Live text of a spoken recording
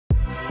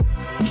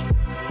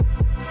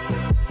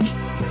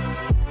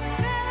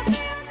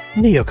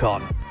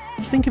NeoCon.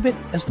 Think of it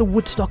as the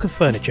Woodstock of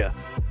furniture.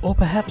 Or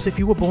perhaps if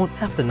you were born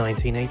after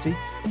 1980,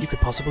 you could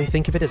possibly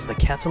think of it as the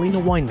Catalina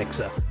wine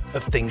mixer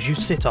of things you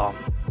sit on.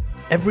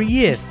 Every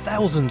year,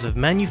 thousands of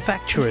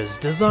manufacturers,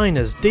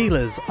 designers,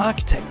 dealers,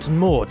 architects and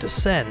more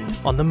descend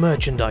on the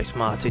merchandise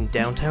mart in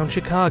downtown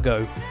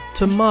Chicago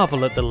to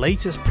marvel at the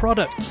latest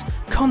products,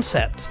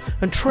 concepts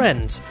and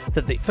trends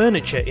that the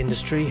furniture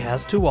industry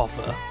has to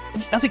offer.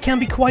 As it can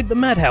be quite the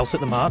madhouse at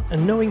the mart,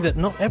 and knowing that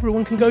not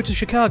everyone can go to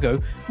Chicago,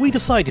 we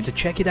decided to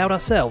check it out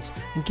ourselves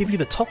and give you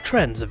the top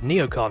trends of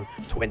NeoCon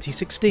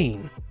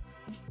 2016.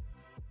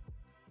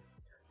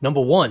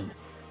 Number 1.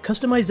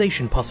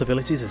 Customization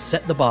possibilities have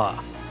set the bar.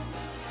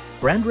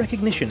 Brand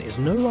recognition is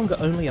no longer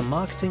only a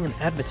marketing and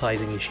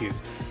advertising issue,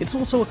 it's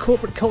also a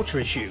corporate culture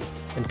issue,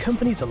 and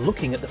companies are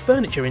looking at the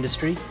furniture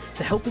industry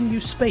to help them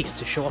use space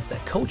to show off their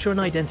culture and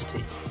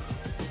identity.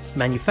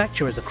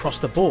 Manufacturers across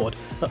the board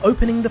are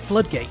opening the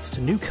floodgates to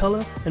new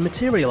colour and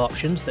material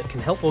options that can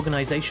help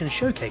organisations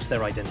showcase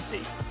their identity.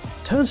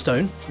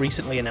 Turnstone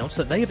recently announced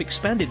that they have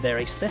expanded their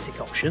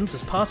aesthetic options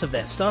as part of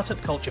their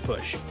startup culture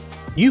push.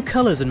 New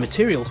colours and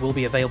materials will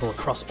be available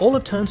across all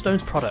of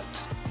Turnstone's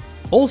products.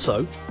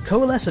 Also,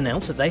 Coalesce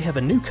announced that they have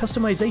a new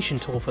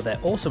customization tool for their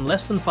awesome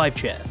Less Than 5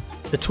 chair.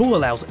 The tool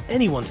allows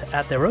anyone to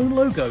add their own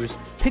logos,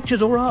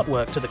 pictures or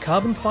artwork to the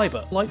carbon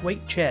fibre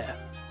lightweight chair,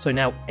 so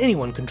now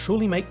anyone can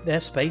truly make their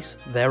space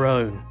their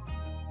own.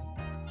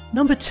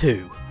 Number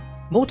 2.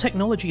 More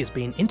technology is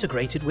being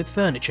integrated with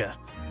furniture.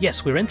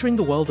 Yes, we're entering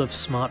the world of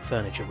smart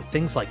furniture with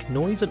things like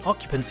noise and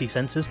occupancy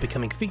sensors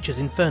becoming features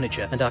in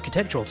furniture and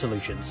architectural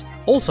solutions.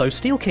 Also,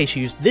 Steelcase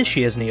used this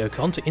year's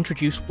NeoCon to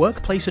introduce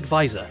Workplace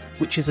Advisor,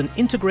 which is an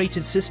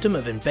integrated system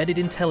of embedded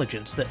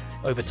intelligence that,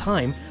 over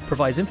time,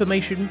 provides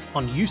information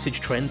on usage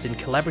trends in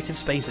collaborative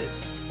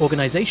spaces.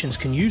 Organizations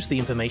can use the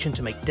information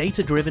to make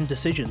data-driven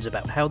decisions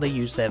about how they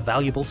use their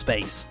valuable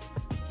space.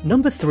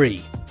 Number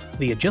 3.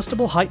 The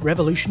adjustable height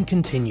revolution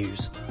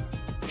continues.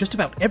 Just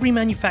about every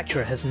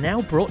manufacturer has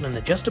now brought an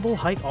adjustable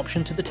height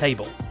option to the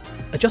table.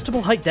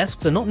 Adjustable height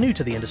desks are not new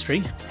to the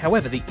industry,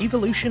 however the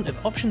evolution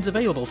of options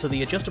available to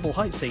the adjustable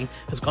height scene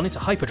has gone into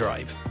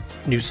hyperdrive.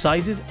 New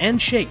sizes and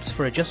shapes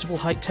for adjustable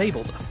height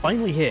tables are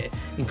finally here,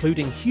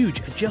 including huge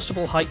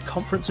adjustable height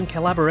conference and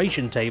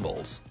collaboration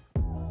tables.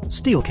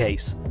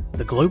 Steelcase,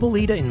 the global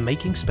leader in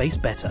making space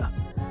better.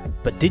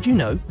 But did you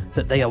know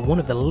that they are one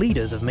of the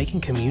leaders of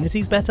making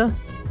communities better?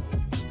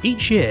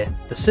 Each year,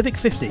 the Civic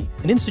 50,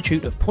 an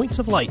institute of points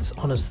of lights,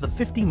 honours the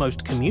 50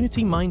 most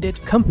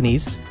community-minded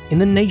companies in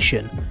the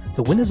nation.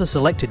 The winners are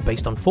selected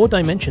based on 4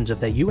 dimensions of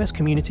their US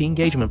community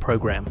engagement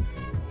program.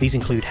 These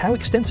include how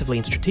extensively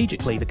and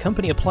strategically the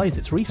company applies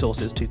its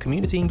resources to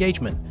community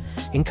engagement,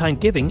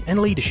 in-kind giving and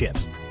leadership,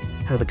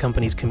 how the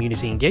company's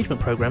community engagement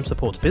program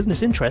supports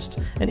business interests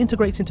and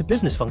integrates into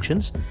business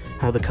functions,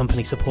 how the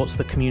company supports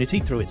the community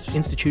through its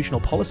institutional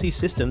policies,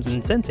 systems and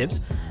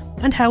incentives,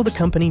 and how the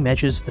company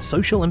measures the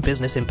social and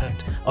business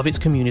impact of its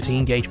community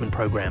engagement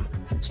program.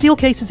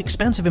 Steelcase's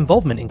expansive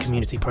involvement in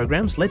community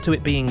programs led to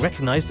it being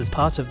recognised as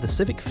part of the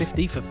Civic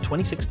 50 for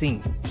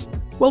 2016.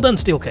 Well done,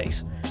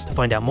 Steelcase! To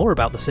find out more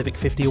about the Civic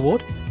 50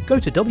 Award, go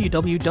to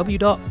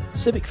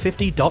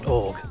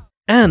www.civic50.org.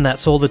 And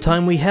that's all the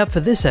time we have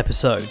for this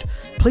episode.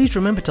 Please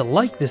remember to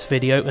like this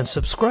video and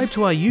subscribe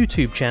to our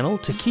YouTube channel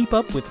to keep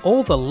up with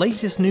all the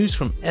latest news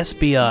from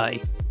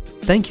SBI.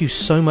 Thank you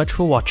so much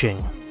for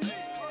watching.